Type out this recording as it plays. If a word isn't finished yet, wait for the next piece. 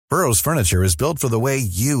Burrow's furniture is built for the way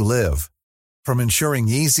you live. From ensuring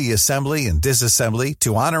easy assembly and disassembly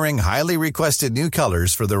to honoring highly requested new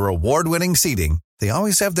colors for their award-winning seating, they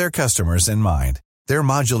always have their customers in mind. Their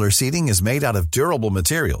modular seating is made out of durable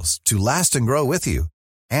materials to last and grow with you.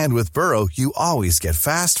 And with Burrow, you always get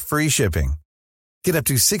fast, free shipping. Get up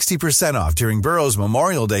to 60% off during Burrow's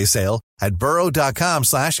Memorial Day sale at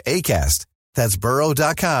burrow.com/ACAST. That's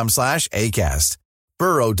burrow.com/ACAST.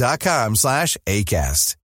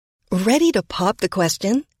 burrow.com/ACAST. Ready to pop the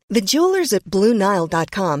question? The jewelers at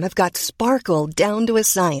BlueNile.com have got sparkle down to a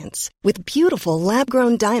science with beautiful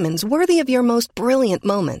lab-grown diamonds worthy of your most brilliant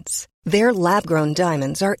moments. Their lab-grown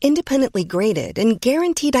diamonds are independently graded and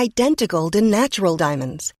guaranteed identical to natural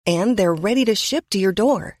diamonds, and they're ready to ship to your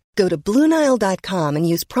door. Go to BlueNile.com and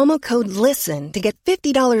use promo code LISTEN to get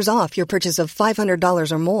 $50 off your purchase of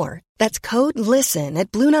 $500 or more. That's code LISTEN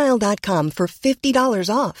at BlueNile.com for $50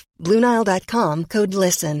 off. BlueNile.com, code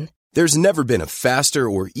LISTEN. There's never been a faster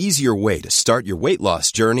or easier way to start your weight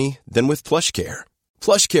loss journey than with PlushCare.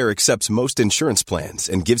 PlushCare accepts most insurance plans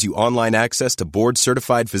and gives you online access to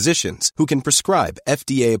board-certified physicians who can prescribe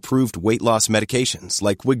FDA-approved weight loss medications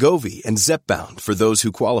like Wegovy and Zepbound for those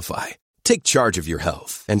who qualify. Take charge of your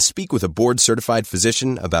health and speak with a board-certified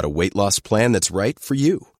physician about a weight loss plan that's right for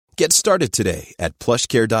you. Get started today at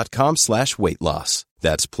plushcare.com/weightloss.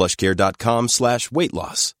 That's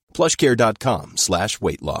plushcare.com/weightloss.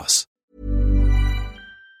 plushcare.com/weightloss.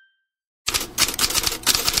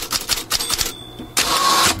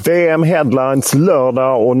 VM Headlines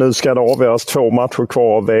lördag och nu ska det avgöras 2 matcher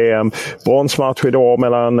kvar av VM. Bronsmatch idag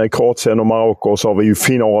mellan Kroatien och Marocko, så har vi ju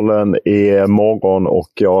finalen i morgon och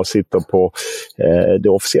jag sitter på det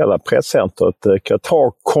officiella presscentret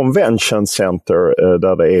Qatar Convention Center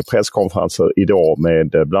där det är presskonferenser idag med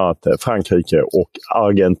bland annat Frankrike och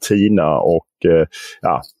Argentina och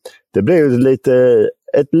ja, det blev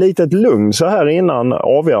ett litet lugn så här innan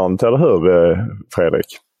avgörandet, eller hur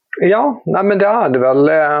Fredrik? Ja, nej men det är det väl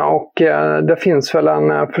och det finns väl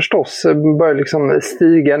förstås börjar liksom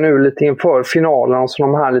stiga nu lite inför finalen, så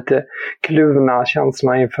de här lite kluvna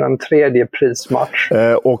känslorna inför en tredje prismatch.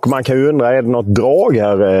 Och man kan ju undra, är det något drag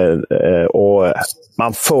här? Och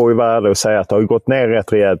man får ju vara ärlig och säga att det har gått ner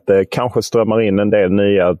rätt rejält. Kanske strömmar in en del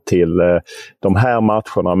nya till de här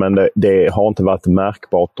matcherna, men det har inte varit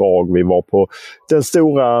märkbart drag. Vi var på den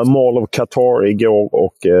stora Mall of Qatar igår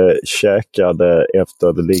och käkade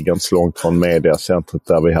efter det ligger inte så långt från mediacentret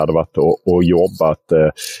där vi hade varit och jobbat.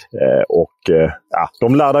 Ja,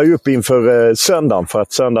 de laddar ju upp inför söndagen, för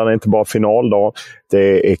att söndagen är inte bara finaldag,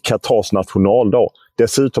 det är Qatars nationaldag.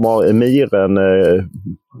 Dessutom har emiren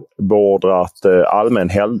beordrat allmän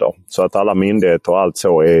helgdag, så att alla myndigheter och allt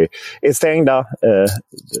så är stängda.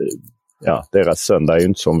 Ja, deras söndag är ju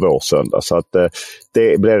inte som vår söndag, så att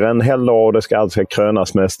det blir en helgdag och det ska alltså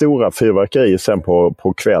krönas med stora fyrverkerier sen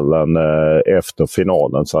på kvällen efter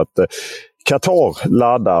finalen. Så att Qatar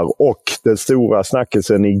laddar, och den stora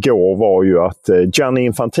snackelsen igår var ju att Gianni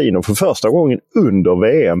Infantino för första gången under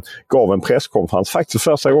VM gav en presskonferens. Faktiskt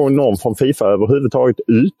första gången någon från FIFA överhuvudtaget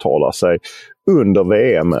uttalar sig under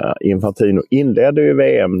VM. Infantino inledde ju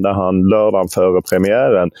VM där han lördagen före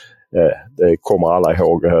premiären, det kommer alla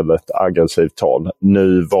ihåg, höll ett aggressivt tal.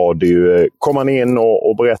 Nu var det ju, kom han in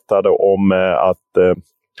och berättade om att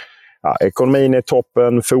ekonomin är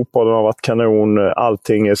toppen, fotbollen har varit kanon,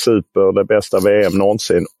 allting är super, det bästa VM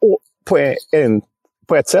någonsin. Och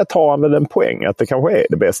på ett sätt har han väl en poäng att det kanske är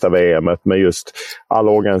det bästa VMet med just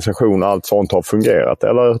alla organisationer, allt sånt har fungerat.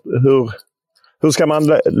 Eller hur ska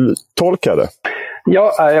man tolka det?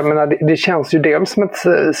 Ja, jag menar, det känns ju dels som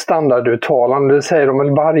ett standarduttalande. Det säger de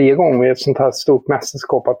väl varje gång vid ett sånt här stort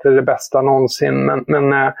mästerskap att det är det bästa någonsin.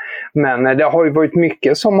 Men det har ju varit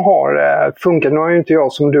mycket som har funkat. Nu har ju inte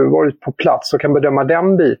jag som du varit på plats och kan bedöma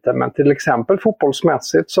den biten. Men till exempel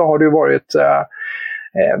fotbollsmässigt så har det ju varit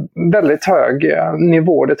väldigt hög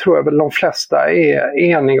nivå. Det tror jag väl de flesta är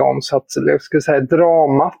eniga om. Så att jag ska säga,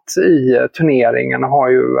 dramat i turneringen har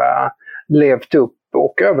ju levt upp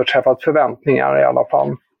och överträffat förväntningar i alla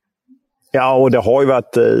fall. Ja, och det har ju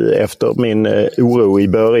varit efter min oro i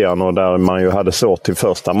början och där man ju hade svårt till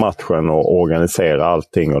första matchen och organisera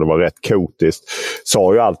allting och det var rätt kaotiskt, så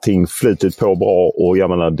har ju allting flyttit på bra. Och jag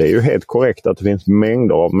menar, det är ju helt korrekt att det finns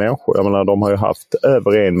mängder av människor. Jag menar, de har ju haft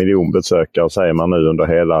över 1 miljon besökare, säger man nu, under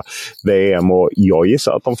hela VM, och jag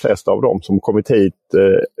gissar att de flesta av dem som kommit hit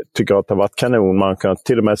tycker att det har varit kanon. Man kan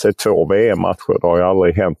till och med se 2 VM-matcher. Det har ju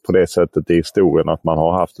aldrig hänt på det sättet i historien att man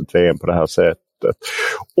har haft ett VM på det här sättet. slutet.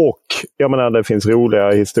 Och jag menar, det finns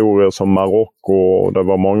roliga historier som Marocko. Det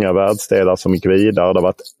var många världsdelar som gick vidare. Det var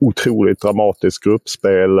ett otroligt dramatiskt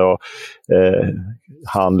gruppspel och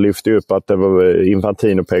han lyfte upp att det var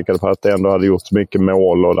Infantino pekade på att det ändå hade gjort mycket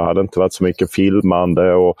mål och det hade inte varit så mycket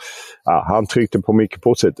filmande och han tryckte på mycket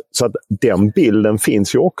positivt. Så att den bilden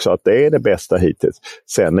finns ju också att det är det bästa hittills.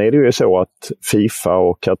 Sen är det ju så att FIFA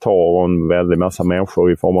och Qatar och en väldigt massa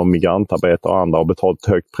människor i form av migrantarbetare och andra har betalat ett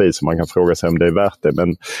högt pris och man kan fråga sig om det är värt det.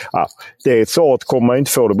 Men det är så att kommer man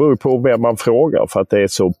inte få det beror på vem man frågar för att det är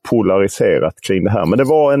så polariserat kring det här. Men det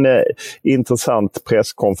var en intressant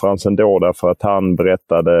presskonferens ändå därför att han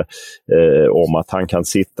berättade om att han kan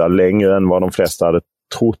sitta längre än vad de flesta hade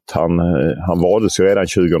trott. Han valdes ju redan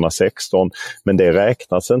 2016 men det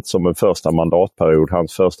räknas inte som en första mandatperiod,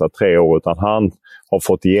 hans första 3 år, utan han har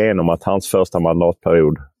fått igenom att hans första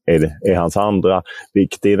mandatperiod är hans andra,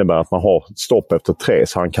 vilket innebär att man har stopp efter 3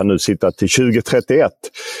 så han kan nu sitta till 2031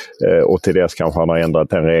 och till dess kanske han har ändrat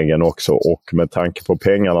den regeln också och med tanke på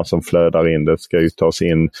pengarna som flödar in, det ska ju tas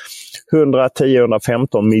in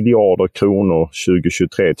 110-115 miljarder kronor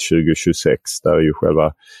 2023-2026 där är ju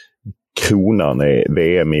själva kronan är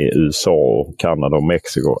VM i USA och Kanada och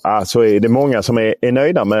Mexiko. Så är det många som är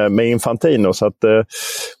nöjda med Infantino så att,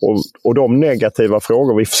 och de negativa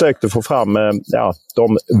frågor vi försökte få fram,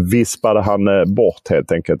 de vispade han bort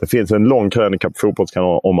helt enkelt. Det finns en lång krönika på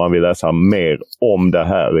Fotbollskanalen om man vill läsa mer om det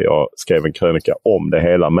här. Jag skrev en krönika om det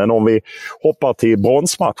hela. Men om vi hoppar till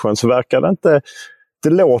bronsmatchen så verkar det inte... Det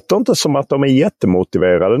låter inte som att de är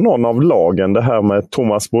jättemotiverade, någon av lagen, det här med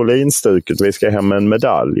Thomas Brolin-stuket, vi ska hem med en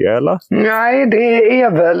medalj, eller? Nej, det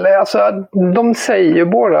är väl, alltså de säger ju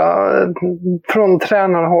bara från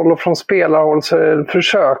tränarhåll och från spelarhåll så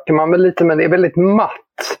försöker man väl lite, men det är väldigt matt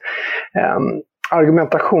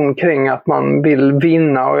argumentation kring att man vill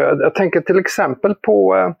vinna. Och jag tänker till exempel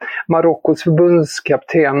på Marockos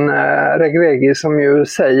förbundskapten Regragui som ju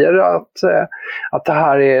säger att det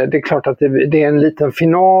här det är klart att det är en liten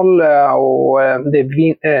final och det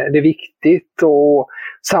är viktigt och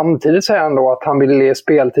samtidigt säger han då att han vill ge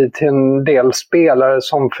speltid till en del spelare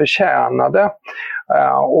som förtjänade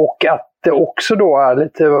och att det också då är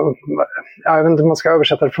lite, jag vet inte om man ska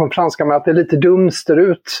översätta det från franska, men att det är lite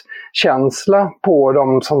dumsterut-känsla på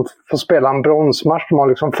de som får spela en bronsmatch. De har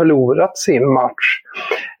liksom förlorat sin match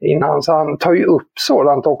innan. Så han tar ju upp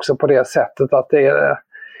sådant också på det sättet att det är...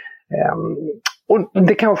 och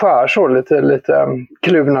det kanske är så lite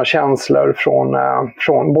kluvna känslor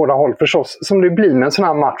från båda håll förstås. Som det blir med en sån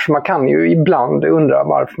här match. Man kan ju ibland undra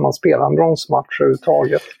varför man spelar en bronsmatch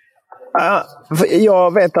överhuvudtaget.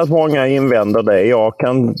 Jag vet att många invänder det. Jag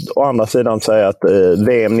kan å andra sidan säga att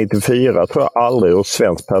VM 94 tror jag aldrig ur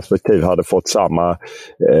svensk perspektiv hade fått samma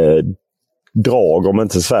drag om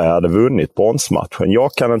inte Sverige hade vunnit bronsmatchen.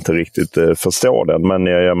 Jag kan inte riktigt förstå den, men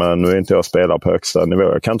jag menar, nu är inte jag spelar på högsta nivå.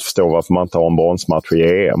 Jag kan inte förstå varför man inte har en bronsmatch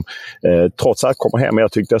i EM. Trots att komma hem,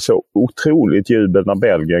 jag tyckte jag så otroligt jubel när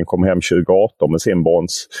Belgien kom hem 2018 med sin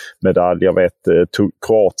bronsmedalj. Jag vet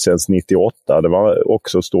Kroatiens 98, det var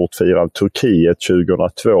också stort firande. Turkiet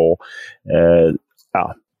 2002.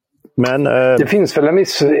 Men, det finns väl en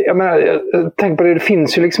viss, jag tänk på det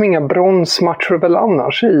finns ju liksom inga bronsmatcher väl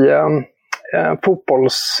annars i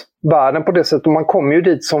fotbollsvärlden på det sättet. Och man kommer ju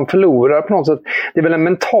dit som förlorar på något sätt. Det är väl en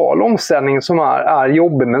mental omställning som är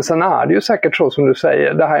jobbig, men sen är det ju säkert så som du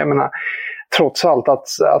säger. Det här, jag menar, trots allt att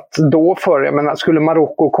då för, jag menar, skulle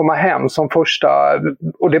Marocko komma hem som första,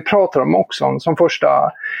 och det pratar de också om, som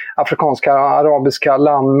första afrikanska, arabiska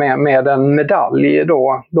land med en medalj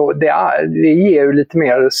då det ger ju lite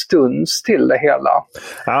mer stuns till det hela.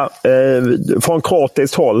 Ja, från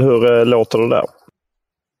kroatiskt håll, hur låter det där?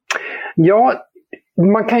 Ja,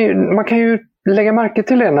 man kan ju lägga märke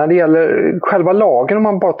till det när det gäller själva lagen. Om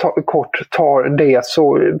man bara kort tar det,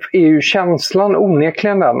 så är ju känslan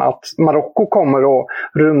onekligen den att Marocko kommer att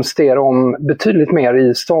rumstera om betydligt mer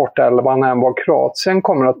i startelvan än vad Kroatien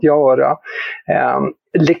kommer att göra.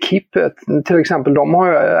 L'Equipe till exempel, de har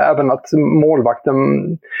ju även att målvakten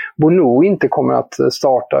Bonou inte kommer att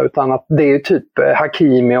starta, utan att det är typ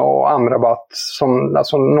Hakimi och Amrabat som,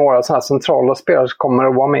 alltså några sådana här centrala spelare som kommer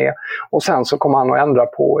att vara med, och sen så kommer han att ändra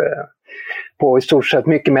på i stort sett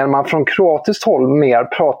mycket mer. Man från kroatiskt håll mer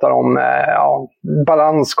pratar om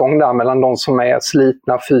balansgång där mellan de som är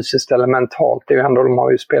slitna fysiskt eller mentalt. Det är ju ändå, de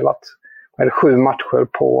har ju spelat 7 matcher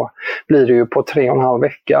blir det ju på 3,5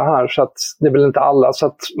 vecka här, så att det är väl inte alla, så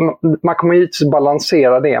att man kommer ju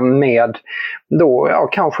balansera det med då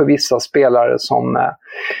kanske vissa spelare som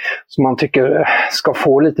man tycker ska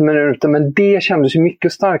få lite minuter, men det kändes ju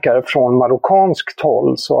mycket starkare från marockanskt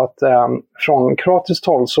håll, så att från kroatiskt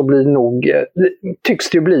håll så tycks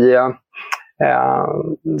det ju bli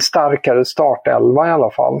starkare startelva i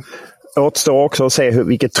alla fall. Återstår också att se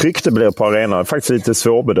vilket tryck det blir på arenan. Det är faktiskt lite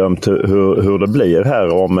svårbedömt hur det blir här.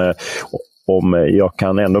 Om jag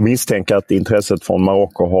kan ändå misstänka att intresset från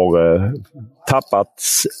Marocko har tappat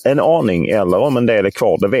en aning, eller om en del är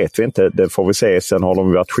kvar, det vet vi inte. Det får vi se. Sen har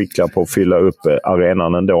de varit skickliga på att fylla upp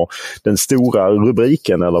arenan ändå. Den stora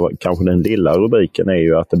rubriken, eller kanske den lilla rubriken, är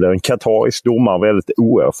ju att det blir en katarisk domare, väldigt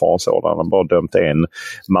oerfaren sådan. Han bara dömt en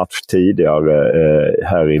match tidigare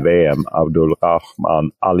här i VM,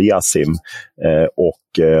 Abdulrahman Al-Yassim.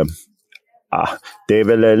 Det är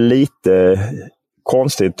väl lite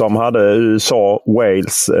konstigt. De hade USA,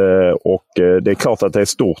 Wales och det är klart att det är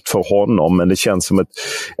stort för honom, men det känns som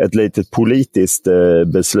ett litet politiskt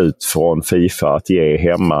beslut från FIFA att ge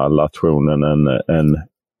hemmanationen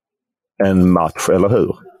en match, eller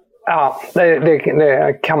hur? Ja,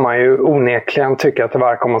 det kan man ju onekligen tycka att det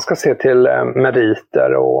verkar. Om man ska se till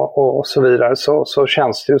meriter och så vidare, så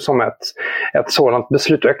känns det ju som ett sådant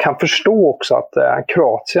beslut. Jag kan förstå också att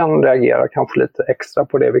Kroatien reagerar kanske lite extra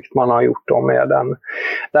på det, vilket man har gjort då med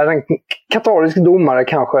där en katarisk domare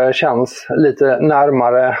kanske känns lite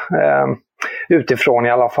närmare utifrån i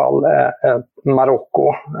alla fall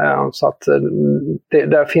Marocko. Så att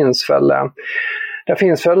där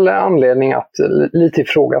finns väl anledning att lite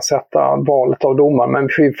ifrågasätta valet av domar, men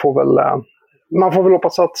man får väl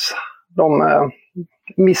hoppas att den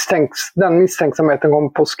misstänksamheten kommer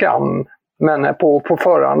på skam, men på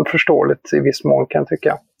förhand förståeligt i viss mån, kan jag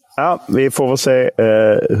tycka. Ja, vi får väl se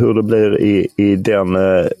hur det blir i den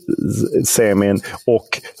semin, och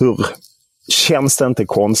hur känns det inte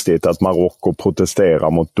konstigt att Marocko protesterar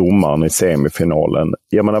mot domaren i semifinalen?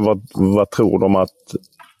 Jag menar, vad tror de att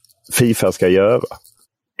FIFA ska göra?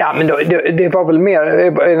 Ja, men det var väl mer,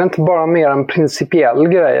 är det inte bara mer en principiell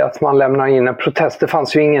grej att man lämnar in en protest? Det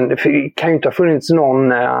kan ju inte ha funnits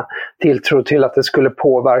någon tilltro till att det skulle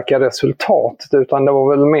påverka resultatet, utan det var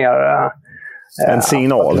väl mer en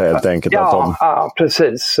signal helt enkelt. Ja,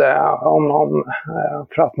 precis.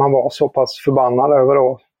 För att man var så pass förbannad över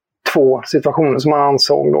då 2 situationer som man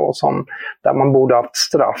ansåg då som där man borde haft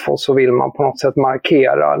straff, och så vill man på något sätt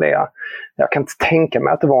markera det. Jag kan inte tänka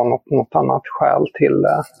mig att det var något annat skäl till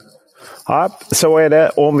det. Ja, så är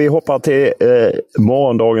det. Om vi hoppar till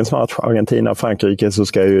morgondagens match, Argentina-Frankrike, så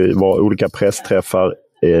ska ju vara olika pressträffar.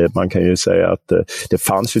 Man kan ju säga att det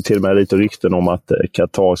fanns ju till och med lite rykten om att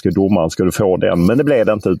katariska domaren skulle få den, men det blev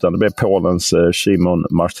det inte, utan det blev Polens Szymon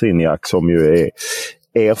Marciniak, som ju är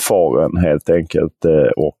erfaren helt enkelt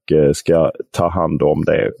och ska ta hand om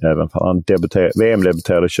det. Även för han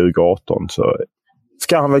VM-debuterade 2018, så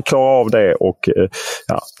ska han väl klara av det. Och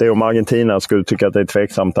det är om Argentina skulle tycka att det är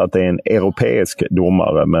tveksamt att det är en europeisk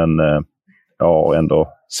domare, men jag har ändå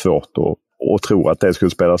svårt att tro att det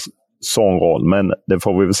skulle spela sån roll, men det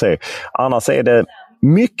får vi väl se. Annars är det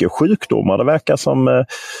mycket sjukdomar. Det verkar som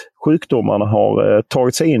sjukdomarna har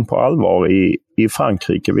tagit sig in på allvar i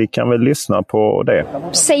Frankrike. Vi kan väl lyssna på det.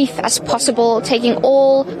 Safe as possible, taking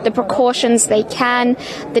all the precautions they can.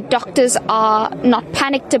 The doctors are not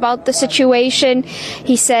panicked about the situation.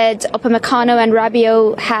 He said Upamecano and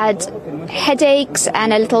Rabiot had headaches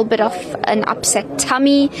and a little bit of an upset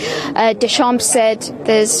tummy. Deschamps said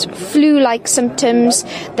there's flu-like symptoms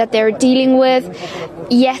that they're dealing with.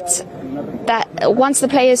 Yet that once the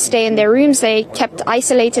players stay in their rooms, they kept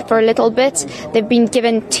isolated for a little bit. They've been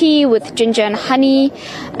given tea with ginger and honey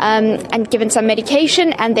and given some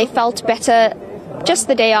medication, and they felt better just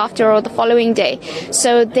the day after or the following day.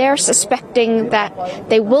 So they're suspecting that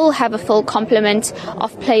they will have a full complement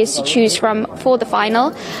of players to choose from for the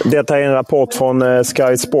final. Detta är en rapport från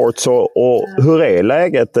Sky Sports, och hur är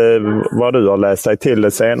läget, vad du har läst dig till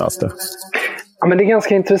det senaste? Ja, men det är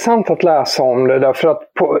ganska intressant att läsa om det, därför att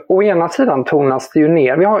å ena sidan tonas det ju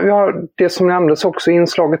ner. Vi har det som nämndes också,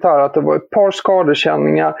 inslaget där att det var ett par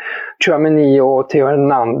skadekänningar, Tchouaméni och Theo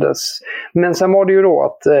Hernandez. Men sen var det ju då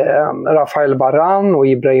att Rafael Varane och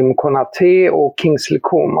Ibrahim Konaté och Kingsley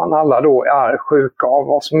Coman alla då är sjuka av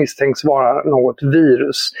vad som misstänks vara något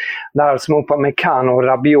virus. Det här som Upamecano och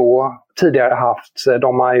Rabiot tidigare haft,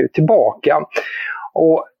 de är ju tillbaka.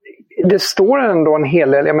 Och det står ändå en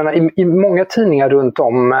hel del, jag menar i många tidningar runt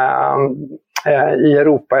om i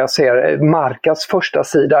Europa. Jag ser Marcas första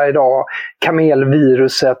sida idag,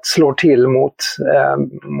 kamelviruset slår till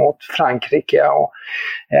mot Frankrike, och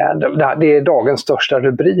det är dagens största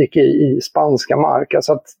rubrik i spanska Marca,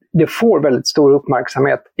 så att det får väldigt stor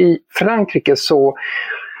uppmärksamhet. I Frankrike så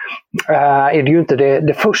är det ju inte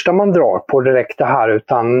det första man drar på direkt det här,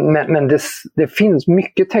 utan men det finns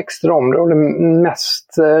mycket texter om det, och det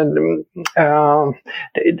mest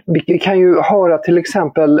vi kan ju höra till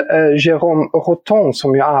exempel Jérôme Rotten,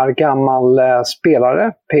 som ju är gammal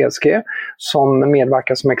spelare PSG, som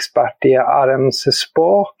medverkar som expert i RMC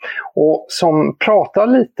Sport och som pratar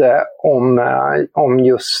lite om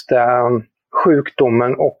just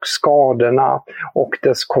sjukdomen och skadorna och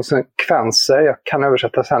dess konsekvenser. Jag kan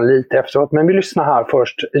översätta sen lite efteråt, men vi lyssnar här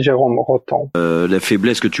först, Jérôme Rotten. La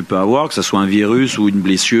faiblesse que tu peux avoir, que ça soit un virus ou une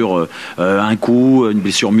blessure, un coup, une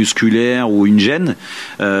blessure musculaire ou une gêne,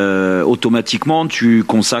 automatiquement tu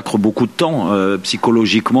consacres beaucoup de temps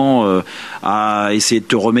psychologiquement à essayer de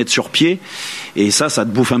te remettre sur pied, et ça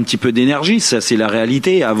te bouffe un petit peu d'énergie. Ça, c'est la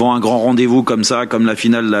réalité. Avant un grand rendez-vous comme ça, comme la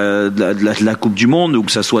finale de la Coupe du Monde, ou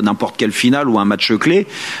que ça soit n'importe quelle finale ou un match clé,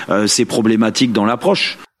 c'est problématique dans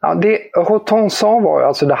l'approche. Ja, det Rotten sa var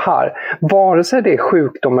alltså det här: vare sig det är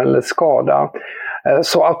sjukdom eller skada,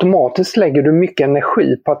 så automatiskt lägger du mycket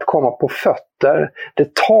energi på att komma på fötter.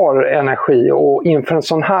 Det tar energi, och inför en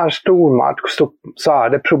sån här stor match så är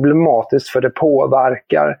det problematiskt, för det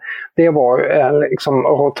påverkar. Det var liksom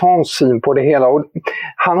Rottens syn på det hela, och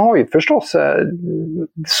han har ju förstås,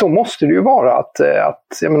 så måste det ju vara att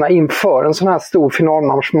jag menar, inför en sån här stor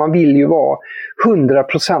finalmatch, man vill ju vara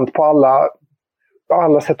 100% på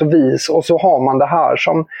alla sätt och vis, och så har man det här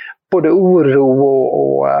som både oro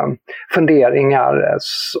och funderingar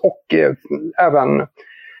och även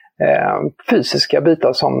fysiska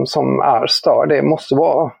bitar som är stör. Det måste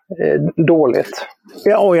vara dåligt.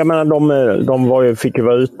 Ja, och jag menar, de fick ju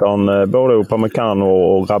vara utan både Upamecano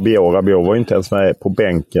och Rabiot. Rabiot var ju inte ens med på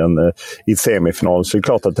bänken i semifinalen, så det är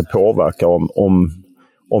klart att det påverkar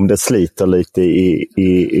om det sliter lite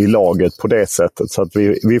i laget på det sättet. Så att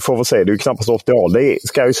vi får väl se. Det är ju knappast optimalt. Det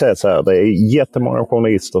ska jag ju säga så här, det är jättemånga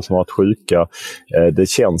journalister som har varit sjuka. Det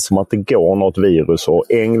känns som att det går något virus, och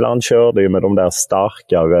England körde ju med de där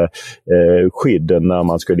starkare skydden när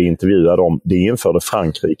man skulle intervjua dem. Det införde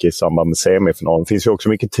Frankrike i samband med semifinalen. Det finns ju också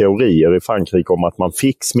mycket teorier i Frankrike om att man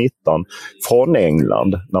fick smittan från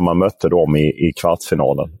England när man mötte dem i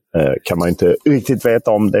kvartsfinalen. Kan man inte riktigt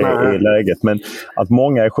veta om det är läget, men att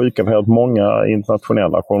många är sjuka. Vi har många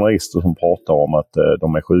internationella journalister som pratar om att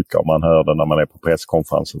de är sjuka, och man hör det när man är på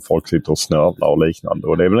presskonferenser. Folk sitter och snörvlar och liknande,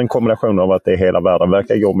 och det är väl en kombination av att det är hela världen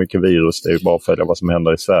verkar gå mycket virus. Det är ju bara att följa vad som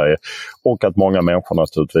händer i Sverige, och att många människor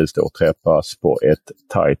naturligtvis då träffas på ett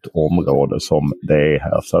tajt område som det är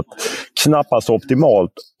här, så att knappast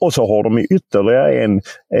optimalt. Och så har de ju ytterligare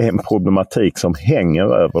en problematik som hänger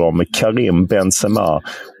över dem med Karim Benzema.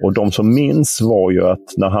 Och de som minns var ju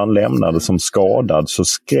att när han lämnade som skadad, så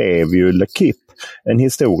skrev ju L'Équipe en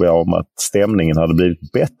historia om att stämningen hade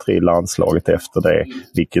blivit bättre i landslaget efter det,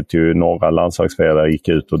 vilket ju några landslagsspelare gick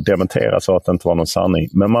ut och dementerade, så att det inte var någon sanning.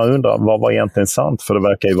 Men man undrar, vad var egentligen sant? För det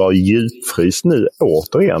verkar ju vara djupfrys nu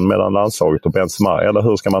återigen mellan landslaget och Benzema, eller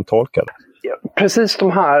hur ska man tolka det? Precis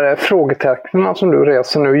de här frågetecknen som du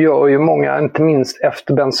reser nu gör ju många, inte minst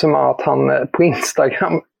efter Benzema, att han på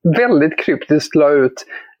Instagram väldigt kryptiskt la ut: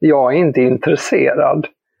 jag är inte intresserad.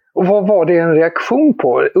 Och vad var det en reaktion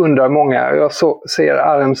på, undrar många. Jag ser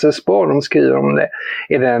RMC Sport, de skriver om det.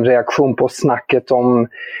 Är det en reaktion på snacket om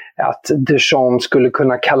att Deschamps skulle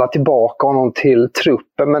kunna kalla tillbaka honom till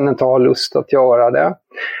truppen men inte ha lust att göra det?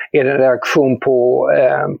 Är det en reaktion på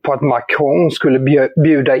att Macron skulle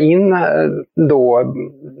bjuda in då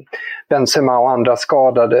Benzema och andra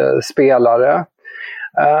skadade spelare?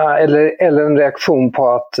 Eller en reaktion på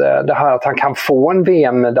att det här att han kan få en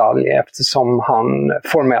VM-medalj eftersom han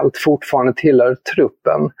formellt fortfarande tillhör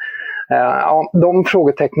truppen. De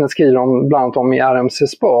frågetecknen skriver de bland annat om i RMC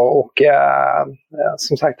Sport, och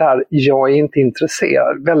som sagt det här, jag är inte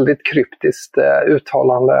intresserad. Väldigt kryptiskt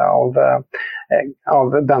uttalande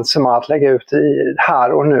av Benzema att lägga ut i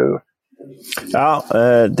här och nu. Ja,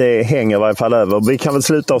 det hänger i varje fall över. Vi kan väl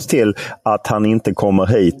sluta oss till att han inte kommer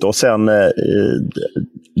hit. Och sen,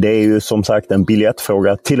 det är ju som sagt en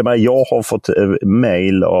biljettfråga. Till och med jag har fått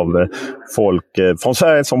mejl av folk från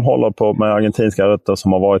Sverige som håller på med argentinska rötter,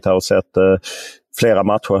 som har varit här och sett flera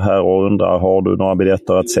matcher här och undrar: har du några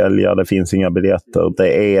biljetter att sälja? Det finns inga biljetter.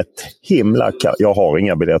 Det är ett jag har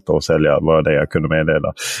inga biljetter att sälja, var det jag kunde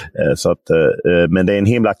meddela. Så att, men det är en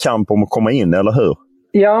himla kamp om att komma in, eller hur?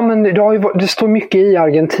 Ja, men det står mycket i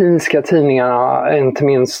argentinska tidningarna, inte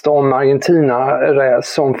minst om argentinare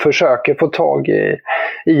som försöker få tag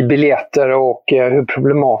i biljetter, och hur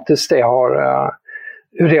problematiskt det har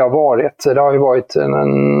hur det har varit. Det har ju varit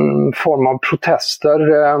en form av protester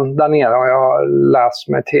där nere, och jag har läst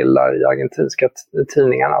mig till där i argentinska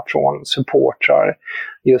tidningarna från supportrar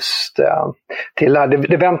just till det här.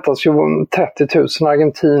 Det väntas ju 30 000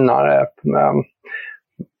 argentinare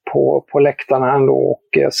på läktarna ändå,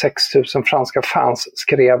 och 6 000 franska fans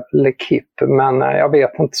skrev L'Equipe, men jag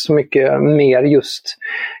vet inte så mycket mer just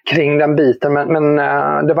kring den biten, men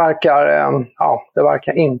det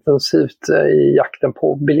verkar intensivt i jakten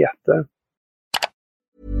på biljetter.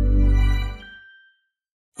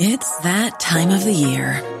 It's that time of the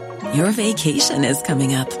year. Your vacation is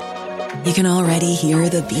coming up. You can already hear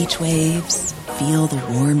the beach waves, feel the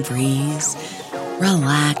warm breeze,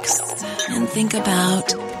 relax and think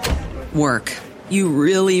about work. You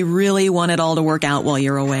really, really want it all to work out while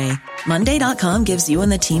you're away. Monday.com gives you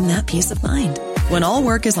and the team that peace of mind. When all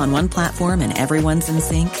work is on one platform and everyone's in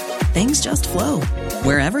sync, things just flow.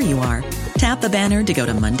 Wherever you are, tap the banner to go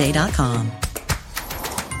to Monday.com.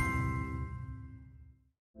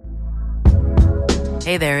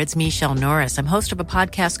 Hey there, it's Michelle Norris. I'm host of a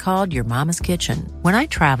podcast called Your Mama's Kitchen. When I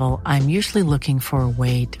travel, I'm usually looking for a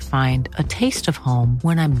way to find a taste of home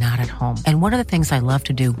when I'm not at home. And one of the things I love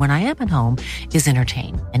to do when I am at home is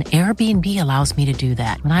entertain. And Airbnb allows me to do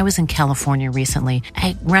that. When I was in California recently,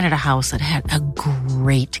 I rented a house that had a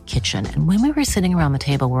great kitchen. And when we were sitting around the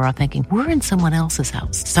table, we were all thinking, we're in someone else's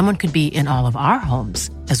house. Someone could be in all of our homes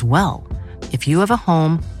as well. If you have a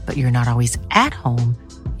home, but you're not always at home,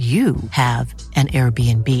 you have an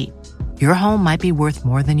Airbnb. Your home might be worth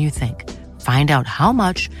more than you think. Find out how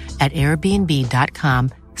much at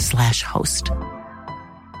airbnb.com/host.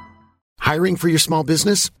 Hiring for your small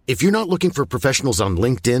business? If you're not looking for professionals on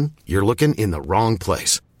LinkedIn, you're looking in the wrong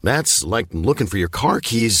place. That's like looking for your car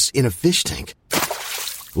keys in a fish tank.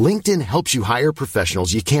 LinkedIn helps you hire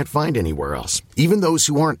professionals you can't find anywhere else, even those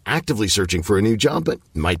who aren't actively searching for a new job but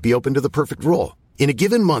might be open to the perfect role. In a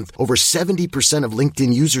given month, over 70% of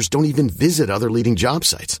LinkedIn users don't even visit other leading job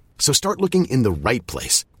sites. So start looking in the right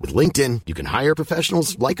place. With LinkedIn, you can hire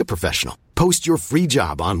professionals like a professional. Post your free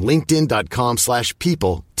job on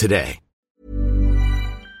linkedin.com/people today.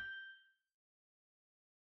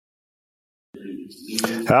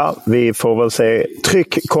 Ja, vi får väl se.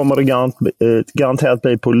 Tryck kommer det garanterat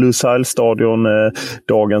bli på Lusail-stadion.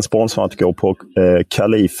 Dagens sponsmatch går på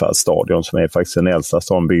Khalifa-stadion som är faktiskt den äldsta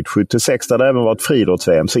staden, byggd 76, där det även varit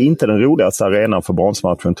friidrotts-VM. Så inte den roligaste arenan för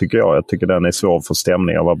bronsmatchen tycker jag. Jag tycker den är svår för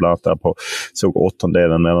stämning. Jag var bland annat där på såg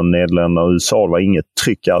åttondelen mellan Nederländerna och USA. Det var inget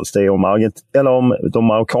tryck alls. Det är om de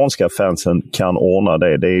marockanska fansen kan ordna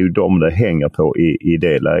det. Det är ju de det hänger på i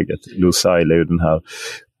det läget. Lusail är ju den här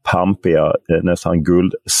pampiga, nästan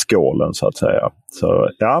guldskålen så att säga. Så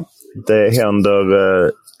ja, det händer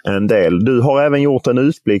en del. Du har även gjort en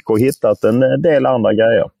utblick och hittat en del andra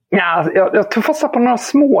grejer. Ja, jag tog fasta på några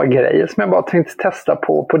små grejer som jag bara tänkte testa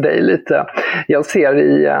på dig lite. Jag ser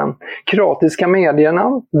i kroatiska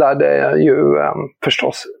medierna där det ju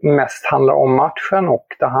förstås mest handlar om matchen, och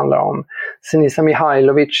det handlar om Sinisa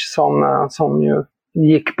Mihajlovic som ju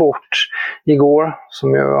gick bort igår,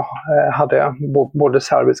 som ju hade både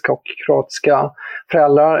serbiska och kroatiska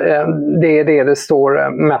föräldrar. Det är det står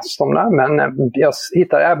mest om där, men jag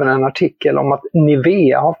hittar även en artikel om att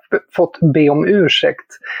Nivea har fått be om ursäkt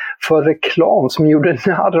för reklam som gjorde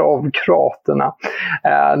narr av kroaterna.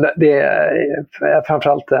 Det är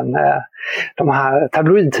framförallt de här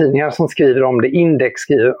tabloidtidningarna som skriver om det. Index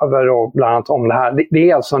skriver bland annat om det här. Det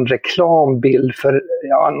är alltså en reklambild för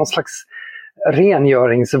någon slags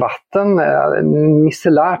rengöringsvatten,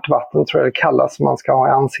 micellärt vatten tror jag det kallas, som man ska ha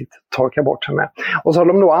i ansiktet och torka bort sig med. Och så har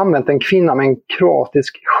de då använt en kvinna med en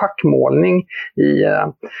kroatisk schackmålning i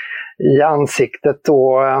ansiktet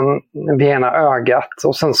och vid ena ögat.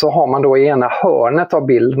 Och sen så har man då i ena hörnet av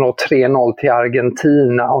bilden 3-0 till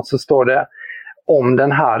Argentina, och så står det om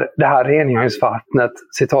det här rengöringsvattnet,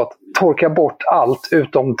 citat, torka bort allt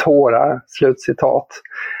utom tårar, slutcitat.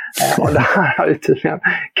 Och det här har ju tydligen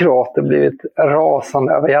kroater blivit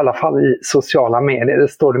rasande över, i alla fall i sociala medier. Det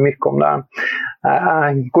står det mycket om där.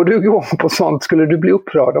 Går du igång på sånt? Skulle du bli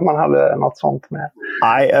upprörd om man hade något sånt med?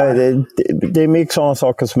 Nej, det är mycket sådana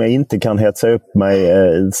saker som jag inte kan hetsa upp mig.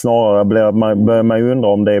 Snarare börjar man ju undra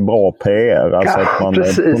om det är bra PR. Alltså att man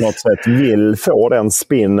på något sätt vill få den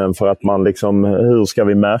spinnen för att man liksom, hur ska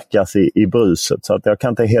vi märkas i bruset? Så att jag kan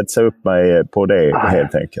inte hetsa upp mig på det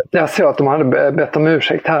helt enkelt. Jag såg att de hade bett om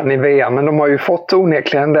ursäkt här i VM, men de har ju fått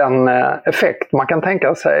onekligen den effekt man kan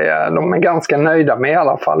tänka sig. De är ganska nöjda med i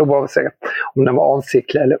alla fall, oavsett om den var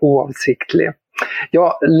avsiktlig eller oavsiktlig.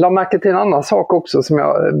 Jag la märke till en annan sak också som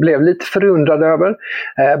jag blev lite förundrad över.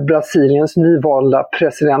 Brasiliens nyvalda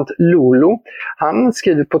president Lula, han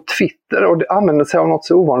skriver på Twitter och använder sig av något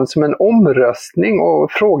så ovanligt som en omröstning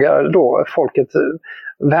och frågar då folket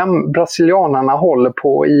vem brasilianarna håller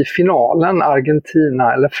på i finalen,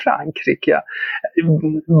 Argentina eller Frankrike.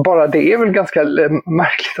 Bara det är väl ganska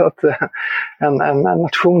märkligt att en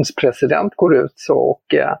nationspresident går ut så. Och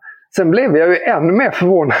sen blev jag ju ännu mer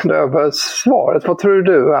förvånad över svaret. Vad tror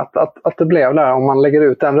du att det blev där om man lägger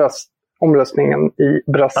ut den omröstningen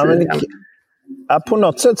i Brasilien? Ja, på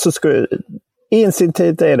något sätt så skulle...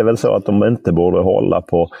 Instinktivt är det väl så att de inte borde hålla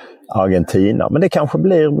på Argentina. Men det kanske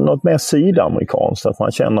blir något mer sydamerikanskt. Att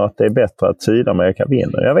man känner att det är bättre att Sydamerika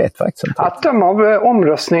vinner. Jag vet faktiskt inte. Att döma av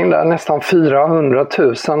omröstningen där nästan 400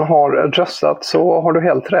 000 har röstat så har du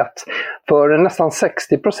helt rätt. För nästan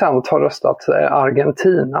 60% har röstat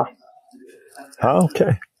Argentina. Ja,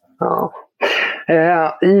 okej. Ja.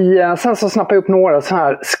 Sen så snappar jag upp några så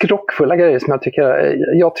här skrockfulla grejer som jag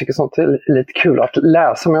tycker sånt är lite kul att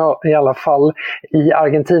läsa. Men i alla fall i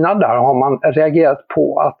Argentina där har man reagerat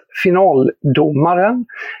på att finaldomaren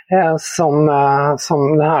som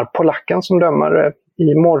den här polacken som dömer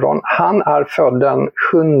imorgon, han är född den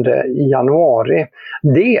 7 januari.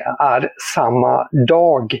 Det är samma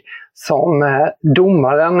dag som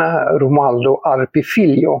domaren Romualdo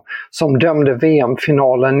Arpifilho som dömde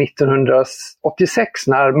VM-finalen 1986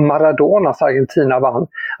 när Maradonas Argentina vann.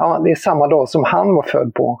 Ja, det är samma dag som han var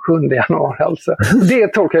född på, 7 januari alltså. Det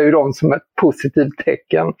tolkar ju de som ett positivt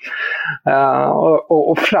tecken.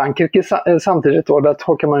 Och Frankrike samtidigt då, där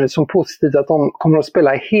tolkar man det som positivt att de kommer att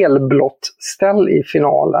spela helblått ställ i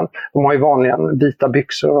finalen. De har ju vanligen vita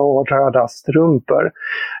byxor och röda strumpor.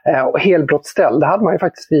 Och helblått ställ, det hade man ju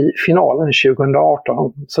faktiskt i finalen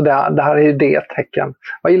 2018. Så det här är ju det tecken.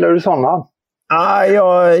 Vad gillar du sådana?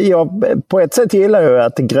 Jag på ett sätt gillar ju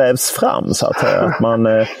att det grävs fram så att säga. Att man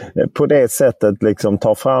på det sättet liksom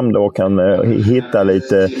tar fram det och kan hitta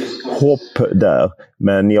lite hopp där.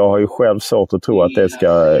 Men jag har ju själv svårt att tro att det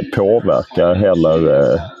ska påverka heller.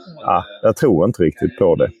 Jag tror inte riktigt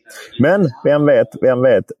på det. Men vem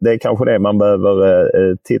vet, det är kanske det man behöver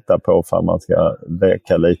titta på för att man ska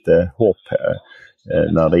väcka lite hopp här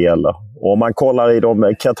när det gäller. Och om man kollar i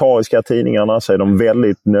de katariska tidningarna så är de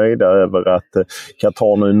väldigt nöjda över att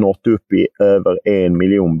Katar nu nått upp i över 1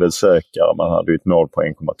 miljon besökare. Man hade ju ett mål på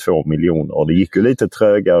 1,2 miljoner och det gick ju lite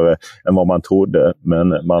trögare än vad man trodde.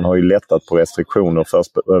 Men man har ju lättat på restriktioner.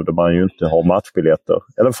 Först behövde man ju inte ha matchbiljetter.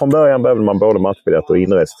 Eller från början behövde man både matchbiljetter och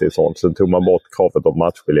inresetillstånd. Sen tog man bort kravet om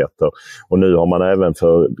matchbiljetter. Och nu har man även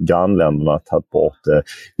för grannländerna tagit bort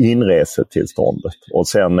inresetillståndet. Och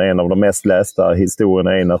sen en av de mest lästa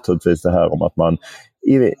historierna är naturligtvis det här om att man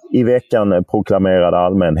i veckan proklamerade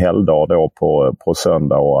allmän helgdag då på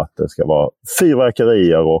söndag och att det ska vara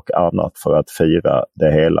fyrverkerier och annat för att fira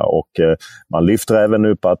det hela. Och man lyfter även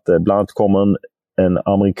upp att bland annat kommer en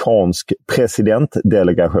amerikansk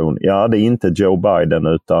presidentdelegation. Ja, det är inte Joe Biden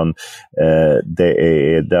utan det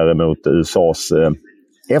är däremot USAs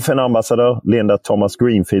FN-ambassadör Linda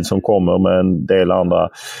Thomas-Greenfield som kommer med en del andra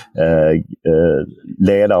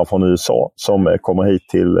ledare från USA som kommer hit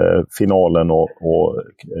till finalen och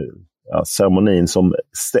ceremonin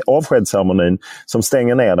avskedsceremonin som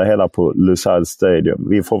stänger ner det hela på Lusail Stadium.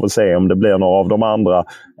 Vi får väl se om det blir några av de andra,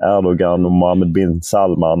 Erdogan och Mohammed bin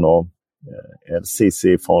Salman och El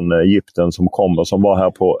Sisi från Egypten som var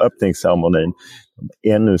här på öppningsceremonin.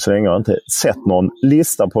 Ännu så länge har jag inte sett någon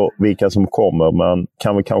lista på vilka som kommer. Man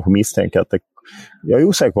kan väl kanske misstänka att jag är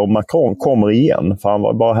osäker på om Macron kommer igen. För han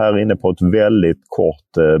var bara här inne på ett väldigt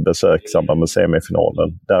kort besök i samband med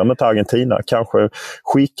semifinalen. Däremot Argentina kanske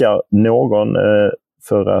skickar någon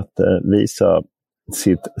för att visa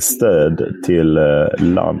sitt stöd till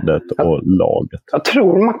landet och laget. Jag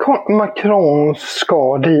tror Macron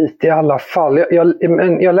ska dit i alla fall.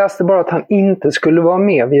 Jag läste bara att han inte skulle vara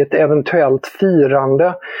med vid ett eventuellt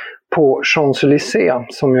firande på Champs-Élysées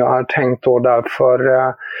som jag har tänkt då därför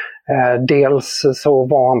dels så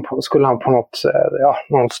skulle han på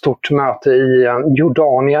något stort möte i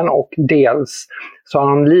Jordanien och dels så har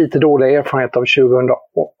han lite dålig erfarenhet av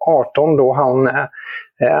 2018 då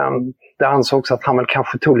det ansågs att han väl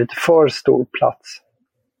kanske tog lite för stor plats.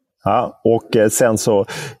 Ja, och sen så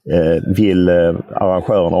vill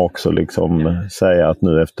arrangörerna också liksom säga att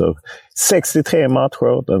nu efter 63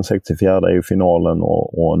 matcher, den 64 är ju finalen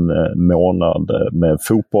och en månad med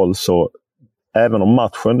fotboll, så även om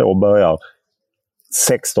matchen då börjar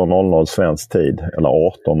 16.00 svensk tid eller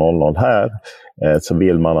 18.00 här, så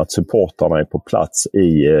vill man att supportarna är på plats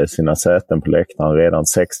i sina säten på läktaren redan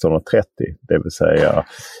 16.30. Det vill säga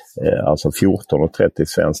alltså 14.30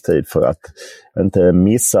 svensk tid, för att inte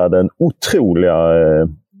missa den otroliga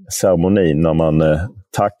ceremonin när man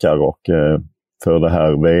tackar för det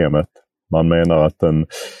här VMet. Man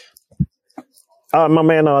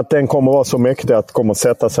menar att den kommer vara så mäktig att kommer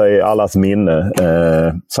sätta sig i allas minne.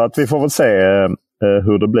 Så att vi får väl se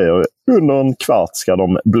hur det blir. Under en kvart ska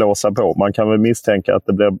de blåsa på. Man kan väl misstänka att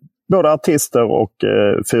det blir både artister och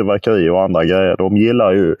fyrverkeri och andra grejer. De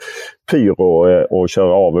gillar ju pyro och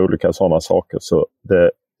köra av olika sådana saker. Så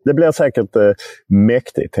det blir säkert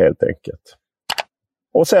mäktigt helt enkelt.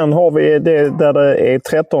 Och sen har vi det där det är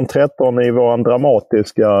 13-13 i vår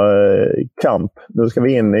dramatiska kamp. Nu ska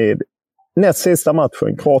vi in i näst sista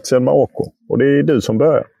matchen, Kroatien-Marocko. Och det är du som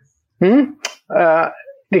börjar.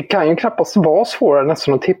 Det kan ju knappast vara svårare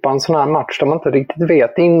nästan att tippa en sån här match där man inte riktigt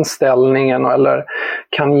vet inställningen eller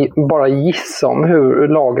kan bara gissa om hur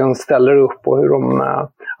lagen ställer upp och hur de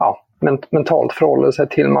mentalt förhåller sig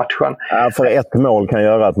till matchen. Ja, för ett mål kan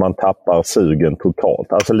göra att man tappar sugen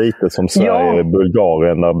totalt. Alltså lite som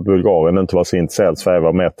Sverige-Bulgarien, när Bulgarien inte var så intresserad, Sverige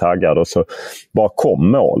var mer taggad och så bara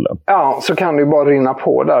kom målen. Ja, så kan det ju bara rinna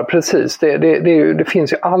på där, precis. Det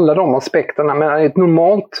finns ju alla de aspekterna, men i ett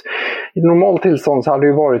normalt tillstånd så hade det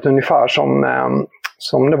ju varit ungefär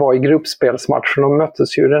som det var i gruppspelsmatchen. De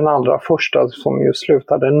möttes ju den allra första som ju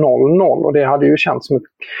slutade 0-0 och det hade ju känts som ett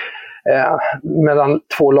mellan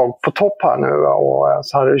två lag på topp här nu, och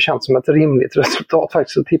så hade det känts som ett rimligt resultat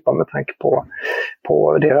faktiskt att tippa med tanke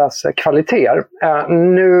på deras kvaliteter.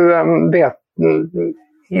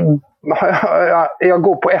 Jag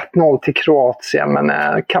går på 1-0 till Kroatien, men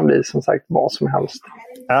kan bli som sagt vad som helst.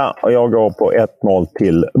 Ja, och jag går på 1-0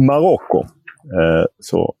 till Marocko.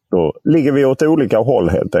 Så då ligger vi åt olika håll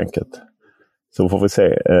helt enkelt. Så får vi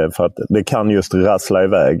se, för att det kan just rassla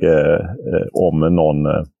iväg om någon.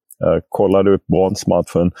 Jag kollade upp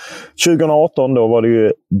bronsmatchen 2018, då var det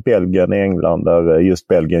ju Belgien-England där just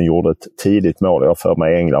Belgien gjorde ett tidigt mål. Jag för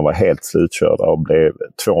mig England var helt slutkörda och blev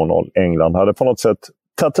 2-0. England hade på något sätt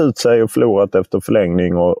tagit ut sig och förlorat efter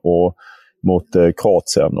förlängning och mot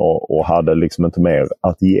Kroatien och hade liksom inte mer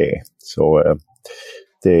att ge. Så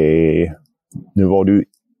nu var det ju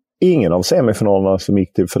ingen av semifinalerna som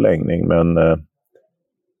gick till förlängning, men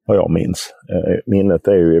vad jag minns. Minnet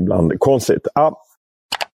är ju ibland konstigt.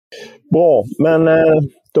 Bra, men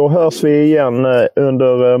då hörs vi igen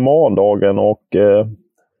under morgondagen och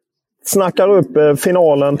snackar upp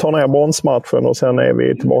finalen, tar ner bronsmatchen och sen är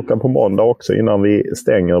vi tillbaka på måndag också innan vi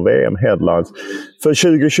stänger VM-headlines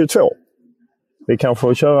för 2022. Vi kan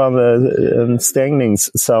få köra en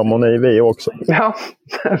stängningsceremoni vi också. Ja,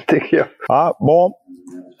 det tycker jag. Ja, bra.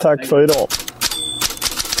 Tack för idag.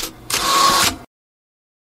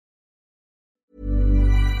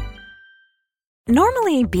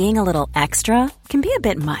 Normally, being a little extra can be a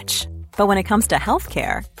bit much, but when it comes to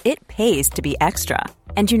healthcare, it pays to be extra.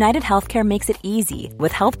 And United Healthcare makes it easy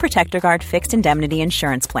with Health Protector Guard fixed indemnity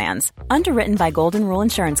insurance plans. Underwritten by Golden Rule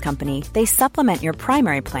Insurance Company, they supplement your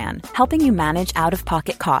primary plan, helping you manage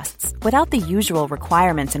out-of-pocket costs without the usual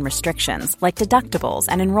requirements and restrictions like deductibles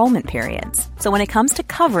and enrollment periods. So when it comes to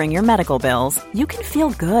covering your medical bills, you can feel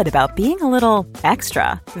good about being a little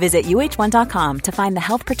extra. Visit UH1.com to find the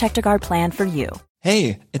Health Protector Guard plan for you.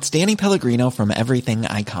 Hey, it's Danny Pellegrino from Everything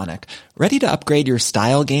Iconic. Ready to upgrade your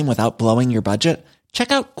style game without blowing your budget? Check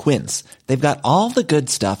out Quince. They've got all the good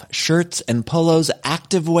stuff, shirts and polos,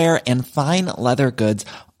 activewear, and fine leather goods,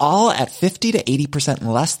 all at 50 to 80%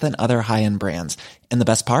 less than other high-end brands. And the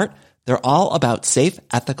best part? They're all about safe,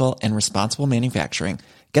 ethical, and responsible manufacturing.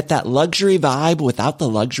 Get that luxury vibe without the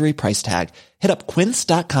luxury price tag. Hit up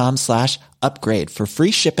quince.com/upgrade for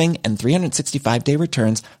free shipping and 365-day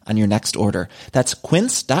returns on your next order. That's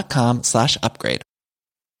quince.com/upgrade.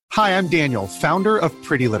 Hi, I'm Daniel, founder of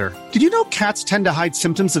Pretty Litter. Did you know cats tend to hide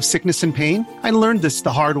symptoms of sickness and pain? I learned this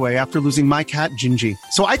the hard way after losing my cat, Gingy.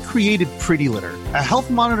 So I created Pretty Litter, a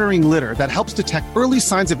health monitoring litter that helps detect early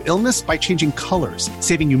signs of illness by changing colors,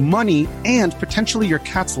 saving you money and potentially your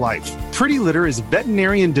cat's life. Pretty Litter is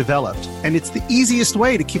veterinarian developed, and it's the easiest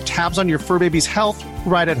way to keep tabs on your fur baby's health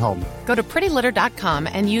right at home. Go to prettylitter.com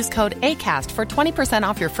and use code ACAST for 20%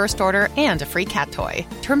 off your first order and a free cat toy.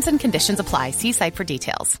 Terms and conditions apply. See site for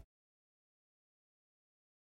details.